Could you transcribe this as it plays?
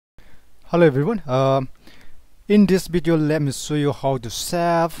Hello everyone. In this video, let me show you how to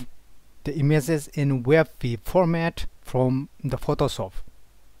save the images in WebP format from the Photoshop.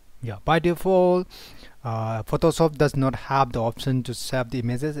 By default, Photoshop does not have the option to save the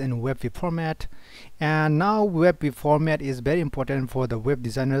images in WebP format, and now WebP format is very important for the web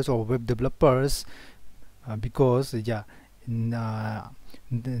designers or web developers because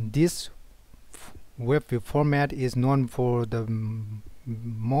this WebP format is known for the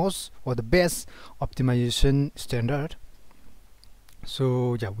most or the best optimization standard.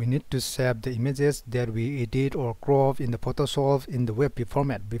 So we need to save the images that we edit or crop in the Photoshop in the WebP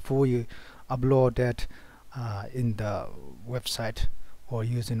format before you upload that in the website or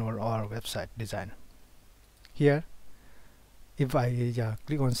using our website design. Here, if I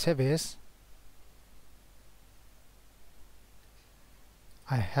click on Save As,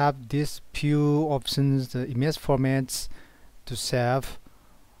 I have these few options, the image formats to save.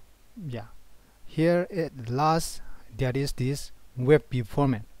 Here at last there is this WebP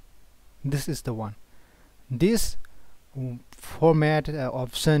format. This is the one. This format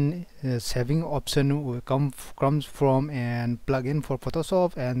option, saving option will comes from an plugin for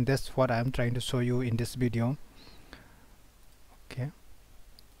Photoshop, and that's what I'm trying to show you in this video. Okay,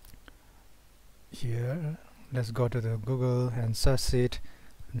 here let's go to the Google and search it,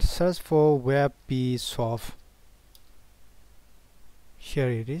 and search for WebP Soft. Here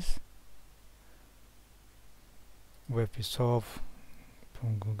it is, WebP Soft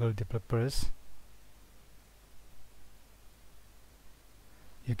from Google developers.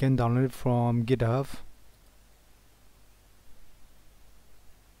 You can download it from GitHub.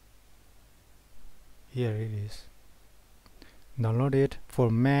 Here it is. Download it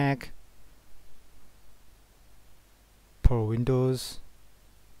for Mac, for Windows,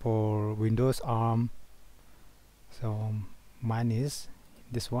 ARM. So mine is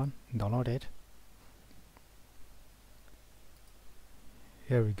this one. Download it.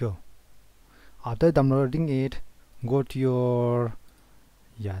 Here we go. After downloading it, go to your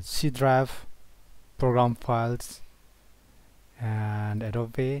C drive, program files, and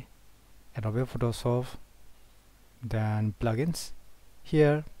Adobe Photoshop, then plugins.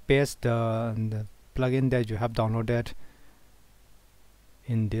 Here paste the plugin that you have downloaded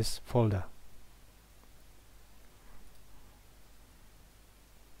in this folder.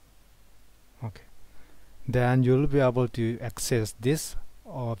 Okay, then you'll be able to access this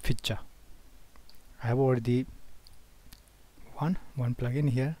feature. I have already one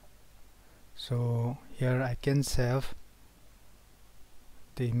plugin here, so here I can save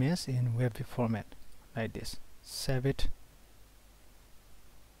the image in WebP format like this. Save it.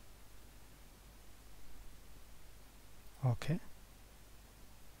 Okay,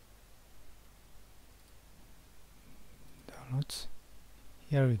 downloads.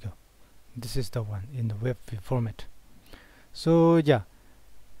 Here we go. This is the one in the WebP format. So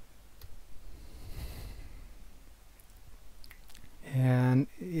and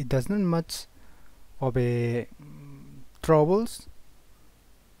it does not much of a troubles,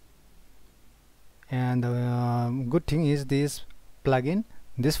 and the good thing is this plugin,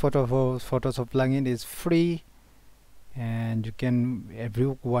 this Photoshop plugin is free, and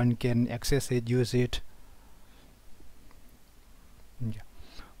everyone can access it, use it.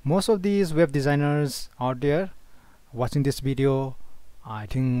 Most of these web designers out there watching this video, I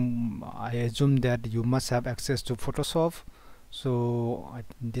assume that you must have access to Photoshop, so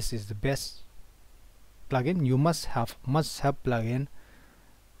this is the best plugin. You must have plugin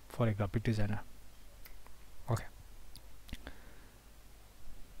for a graphic designer. Okay,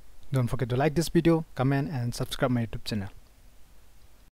 don't forget to like this video, comment, and subscribe my YouTube channel.